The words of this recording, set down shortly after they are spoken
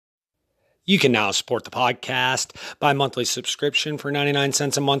You can now support the podcast by monthly subscription for 99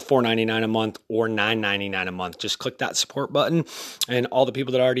 cents a month, $4.99 a month, or $9.99 a month. Just click that support button. And all the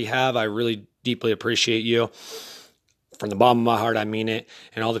people that already have, I really deeply appreciate you. From the bottom of my heart, I mean it.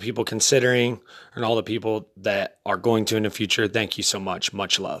 And all the people considering and all the people that are going to in the future, thank you so much.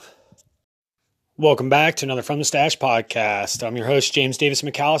 Much love. Welcome back to another From the Stash podcast. I'm your host, James Davis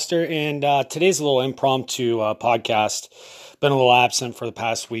McAllister, and today's a little impromptu podcast. Been a little absent for the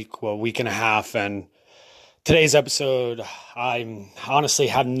past week and a half, and today's episode, I honestly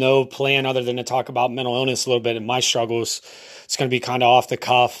have no plan other than to talk about mental illness a little bit and my struggles. It's going to be kind of off the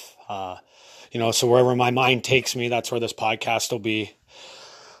cuff, so wherever my mind takes me, that's where this podcast will be.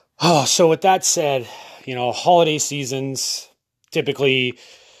 So with that said, holiday seasons typically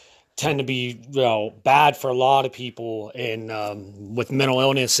tend to be bad for a lot of people, and with mental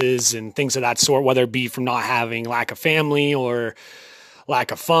illnesses and things of that sort, whether it be from not having lack of family or lack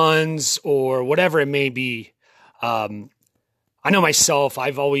of funds or whatever it may be. I know myself,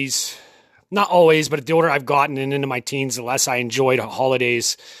 I've always, not always, but the older I've gotten and into my teens, the less I enjoyed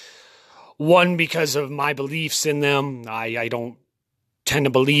holidays. One, because of my beliefs in them. I don't tend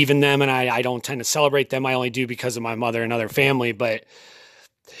to believe in them, and I don't tend to celebrate them. I only do because of my mother and other family, but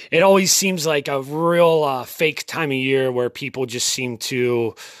it always seems like a real fake time of year where people just seem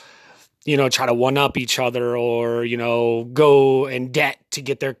to, try to one-up each other or, go in debt to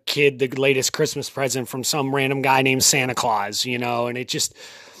get their kid the latest Christmas present from some random guy named Santa Claus, and it just,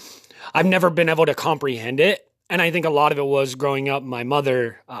 I've never been able to comprehend it. And I think a lot of it was growing up, my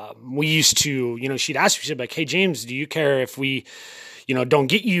mother, we used to, she'd ask me, she'd be like, "Hey, James, do you care if we, don't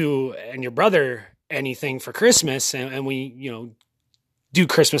get you and your brother anything for Christmas and we, do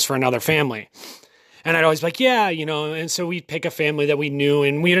Christmas for another family?" And I'd always be like, yeah, and so we'd pick a family that we knew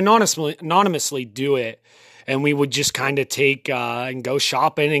and we'd anonymously do it. And we would just kind of take and go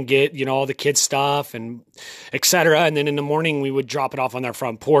shopping and get, all the kids' stuff and et cetera. And then in the morning we would drop it off on their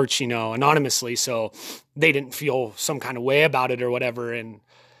front porch, anonymously. So they didn't feel some kind of way about it or whatever. And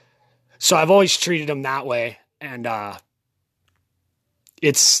so I've always treated them that way. And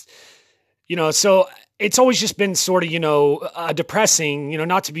it's, so it's always just been sort of, depressing,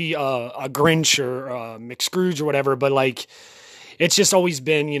 not to be a Grinch or a McScrooge or whatever, but like, it's just always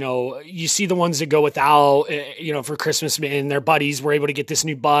been, you see the ones that go without, for Christmas and their buddies were able to get this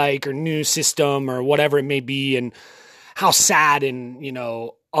new bike or new system or whatever it may be, and how sad and,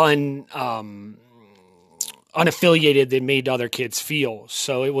 unaffiliated they made other kids feel.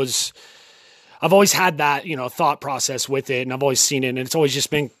 So I've always had that, thought process with it, and I've always seen it, and it's always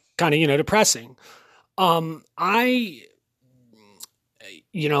just been kind of, depressing. I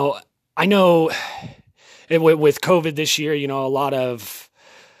know with COVID this year, a lot of,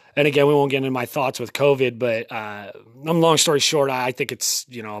 and again, we won't get into my thoughts with COVID, but, long story short, I think it's,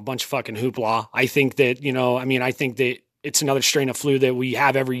 a bunch of fucking hoopla. I think that, I think that it's another strain of flu that we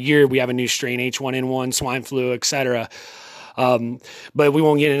have every year. We have a new strain, H1N1, swine flu, et cetera. But we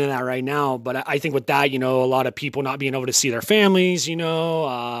won't get into that right now. But I think with that, a lot of people not being able to see their families,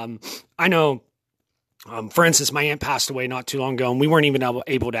 I know, for instance, my aunt passed away not too long ago, and we weren't even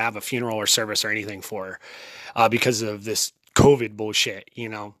able to have a funeral or service or anything for her because of this COVID bullshit,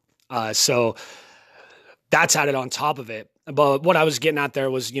 so that's added on top of it. But what I was getting at there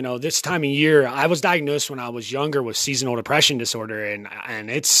was, this time of year, I was diagnosed when I was younger with seasonal depression disorder,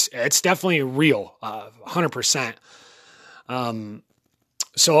 and it's definitely real, 100%.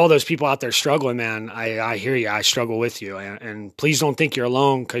 So all those people out there struggling, man, I hear you. I struggle with you, and please don't think you're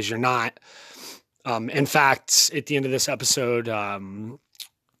alone, because you're not. In fact, at the end of this episode, I'll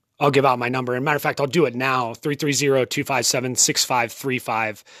give out my number. And matter of fact, I'll do it now,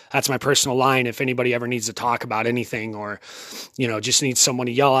 330-257-6535. That's my personal line if anybody ever needs to talk about anything or, just needs someone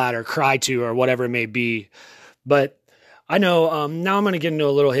to yell at or cry to or whatever it may be. But I know now I'm going to get into a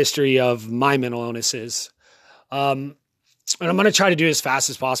little history of my mental illnesses. And I'm going to try to do it as fast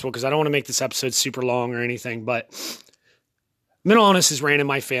as possible because I don't want to make this episode super long or anything. But mental illnesses ran in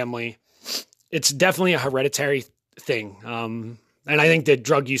my family. It's definitely a hereditary thing. And I think that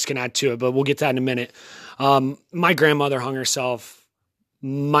drug use can add to it, but we'll get to that in a minute. My grandmother hung herself.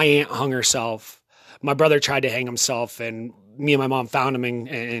 My aunt hung herself. My brother tried to hang himself, and me and my mom found him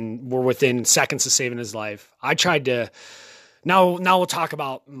and were within seconds of saving his life. I tried to, now we'll talk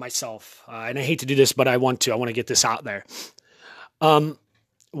about myself. And I hate to do this, but I want to get this out there. When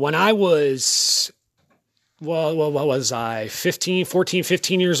I was, what was I? 15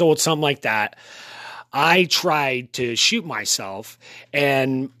 years old, something like that. I tried to shoot myself,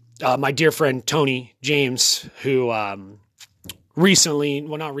 and my dear friend Tony James, who recently,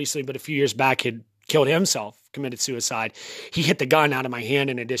 well, not recently, but a few years back had killed himself, committed suicide. He hit the gun out of my hand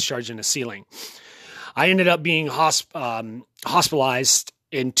and it discharged in the ceiling. I ended up being hospitalized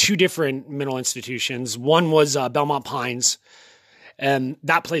in 2 different mental institutions. One was Belmont Pines, and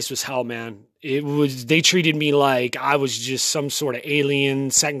that place was hell, man. They treated me like I was just some sort of alien,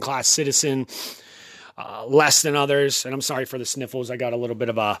 second-class citizen, less than others. And I'm sorry for the sniffles. I got a little bit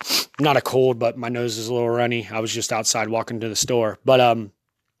of not a cold, but my nose is a little runny. I was just outside walking to the store. But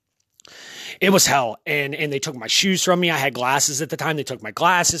it was hell. And they took my shoes from me. I had glasses at the time. They took my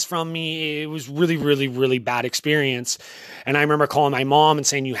glasses from me. It was really, really, really bad experience. And I remember calling my mom and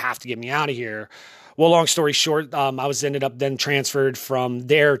saying, you have to get me out of here. Well, long story short, I was ended up then transferred from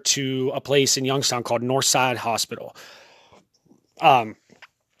there to a place in Youngstown called Northside Hospital. And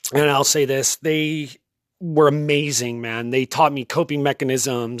I'll say this, they were amazing, man. They taught me coping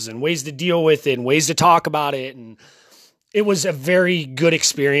mechanisms and ways to deal with it and ways to talk about it. And it was a very good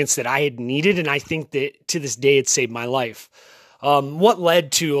experience that I had needed. And I think that to this day, it saved my life. What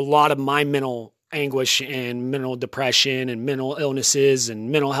led to a lot of my mental anguish and mental depression and mental illnesses and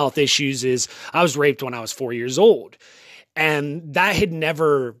mental health issues is I was raped when I was 4 years old. And that had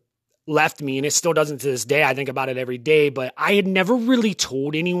never left me. And it still doesn't to this day. I think about it every day, but I had never really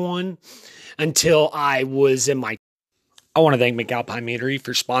told anyone until I was in my. I want to thank McAlpine Meadery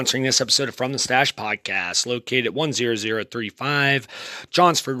for sponsoring this episode of From the Stash podcast, located at 10035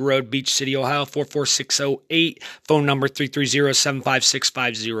 Johnsford Road, Beach City, Ohio, 44608. Phone number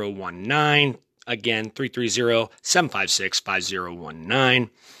 330-756-5019. Again, 330-756-5019.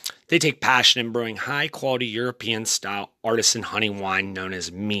 They take passion in brewing high-quality European-style artisan honey wine known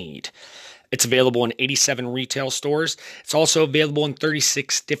as mead. It's available in 87 retail stores. It's also available in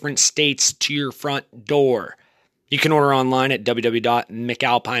 36 different states to your front door. You can order online at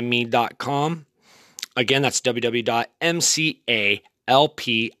www.mcalpinemead.com. Again, that's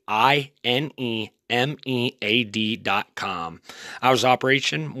www.mcalpinemead.com. Hours of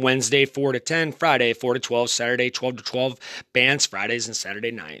operation, Wednesday 4 to 10, Friday 4 to 12, Saturday 12 to 12, bands Fridays and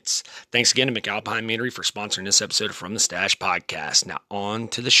Saturday nights. Thanks again to McAlpine Meadery for sponsoring this episode of From the Stash podcast. Now on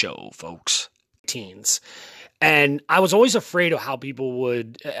to the show, folks. Teens. And I was always afraid of how people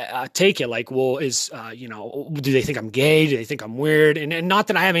would take it. Like, well, do they think I'm gay? Do they think I'm weird? And not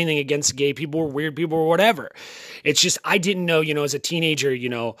that I have anything against gay people or weird people or whatever. It's just I didn't know, as a teenager,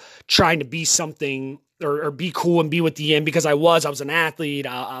 trying to be something or be cool and be with the end because I was an athlete.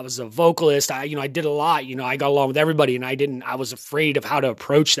 I was a vocalist. I did a lot. I got along with everybody, and I was afraid of how to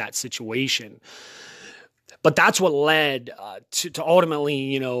approach that situation. But that's what led to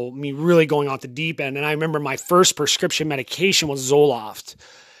ultimately, me really going off the deep end. And I remember my first prescription medication was Zoloft.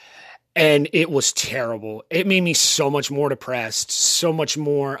 And it was terrible. It made me so much more depressed, so much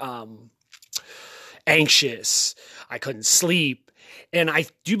more anxious. I couldn't sleep. And I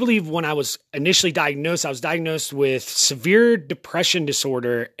do believe when I was initially diagnosed, I was diagnosed with severe depression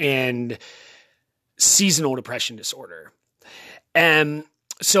disorder and seasonal depression disorder. And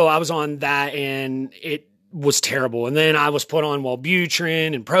so I was on that, and it was terrible. And then I was put on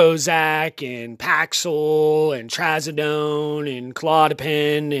Wellbutrin and Prozac and Paxil and Trazodone and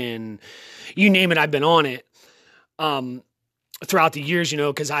Klonopin and you name it, I've been on it throughout the years,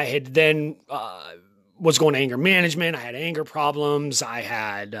 because I had then was going to anger management. I had anger problems. I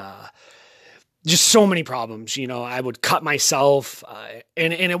had just so many problems. I would cut myself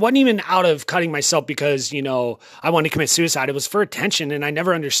and it wasn't even out of cutting myself because, I wanted to commit suicide. It was for attention, and I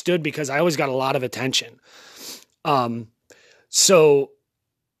never understood because I always got a lot of attention. So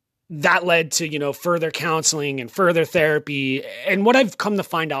that led to, further counseling and further therapy. And what I've come to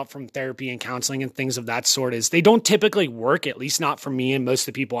find out from therapy and counseling and things of that sort is they don't typically work, at least not for me and most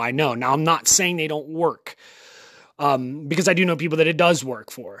of the people I know. Now, I'm not saying they don't work, because I do know people that it does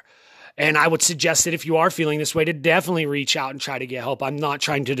work for. And I would suggest that if you are feeling this way, to definitely reach out and try to get help. I'm not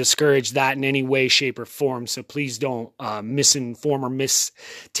trying to discourage that in any way, shape, or form. So please don't misinform or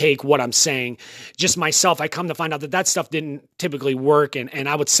mistake what I'm saying. Just myself, I come to find out that stuff didn't typically work, and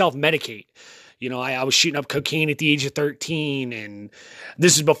I would self-medicate. I was shooting up cocaine at the age of 13, and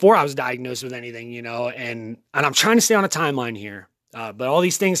this is before I was diagnosed with anything, and I'm trying to stay on a timeline here. But all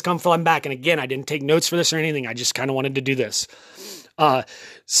these things come flooding back. And again, I didn't take notes for this or anything. I just kind of wanted to do this.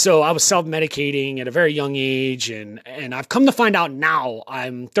 So I was self-medicating at a very young age, and I've come to find out now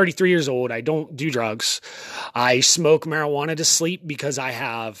I'm 33 years old. I don't do drugs. I smoke marijuana to sleep because I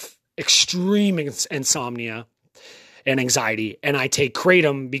have extreme insomnia and anxiety. And I take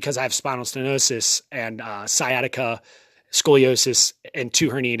kratom because I have spinal stenosis and sciatica, scoliosis, and 2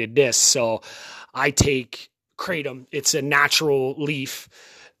 herniated discs. So I take kratom. It's a natural leaf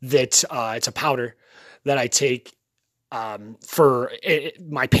that it's a powder that I take for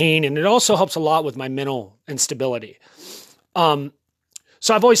my pain. And it also helps a lot with my mental instability. So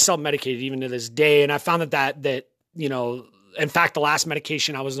I've always self-medicated even to this day. And I found that, you know, in fact, the last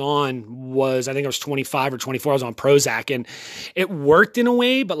medication I was on was, I think I was 25 or 24. I was on Prozac, and it worked in a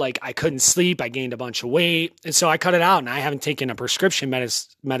way, but like I couldn't sleep. I gained a bunch of weight. And so I cut it out, and I haven't taken a prescription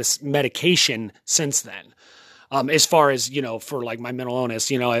medication since then. As far as, you know, for like my mental illness,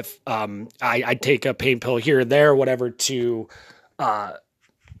 you know, if I take a pain pill here or there, whatever, to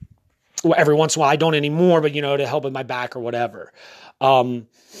every once in a while. I don't anymore, but, you know, to help with my back or whatever.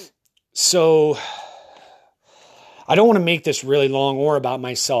 So I don't want to make this really long or about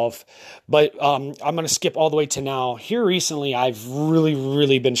myself, but I'm going to skip all the way to now. Here recently, I've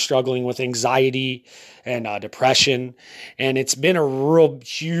really been struggling with anxiety and depression, and it's been a real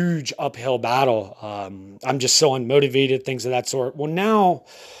huge uphill battle. I'm just so unmotivated, things of that sort. Well, now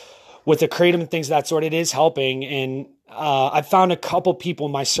with the Kratom and things of that sort, it is helping, and I found a couple people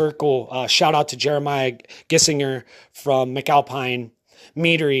in my circle. Shout out to Jeremiah Gissinger from McAlpine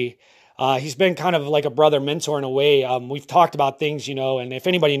Meadery. He's been kind of like a brother mentor in a way. We've talked about things, you know, and if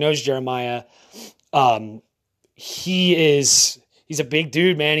anybody knows Jeremiah, he's a big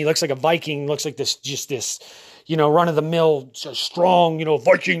dude, man. He looks like a Viking, looks like this, you know, run of the mill, strong, you know,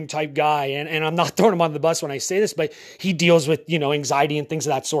 Viking type guy. And I'm not throwing him on the bus when I say this, but he deals with, you know, anxiety and things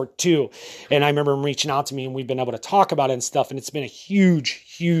of that sort too. And I remember him reaching out to me, and we've been able to talk about it and stuff. And it's been a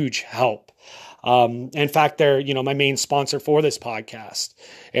huge help. In fact, they're, you know, my main sponsor for this podcast,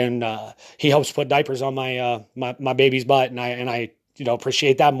 and he helps put diapers on my baby's butt, and I you know,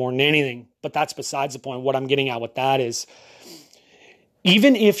 appreciate that more than anything. But that's besides the point. What I'm getting at with that is,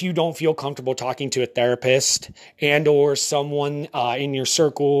 even if you don't feel comfortable talking to a therapist and or someone in your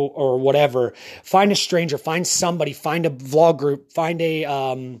circle or whatever, find a stranger, find somebody, find a vlog group, find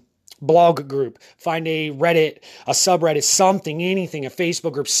a blog group, find a Reddit, a subreddit, something, anything, a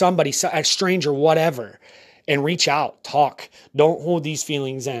Facebook group, somebody, a stranger, whatever, and reach out, talk. Don't hold these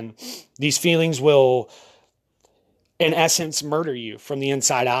feelings in. These feelings will, in essence, murder you from the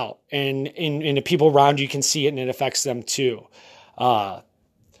inside out. And the people around you can see it, and it affects them too.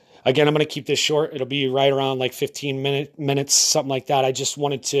 Again, I'm going to keep this short. It'll be right around like 15 minutes, something like that. I just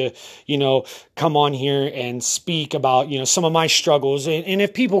wanted to, you know, come on here and speak about, you know, some of my struggles. And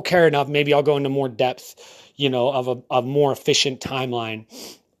if people care enough, maybe I'll go into more depth, you know, of a more efficient timeline.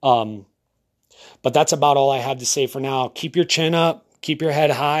 But that's about all I have to say for now. Keep your chin up. Keep your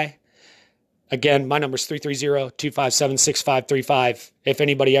head high. Again, my number is 330-257-6535. If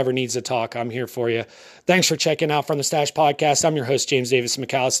anybody ever needs to talk, I'm here for you. Thanks for checking out From the Stash Podcast. I'm your host, James Davis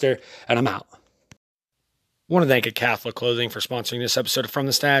McAllister, and I'm out. I want to thank A Catholic Clothing for sponsoring this episode of From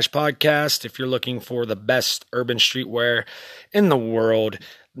the Stash Podcast. If you're looking for the best urban streetwear in the world,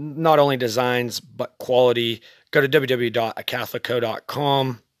 not only designs, but quality, go to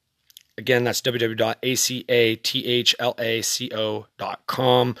www.acatholico.com. Again, that's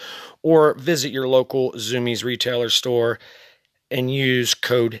www.acathlico.com, or visit your local Zumiez retailer store and use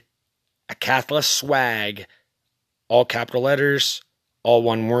code ACATHLASWAG, all capital letters, all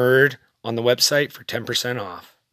one word, on the website for 10% off.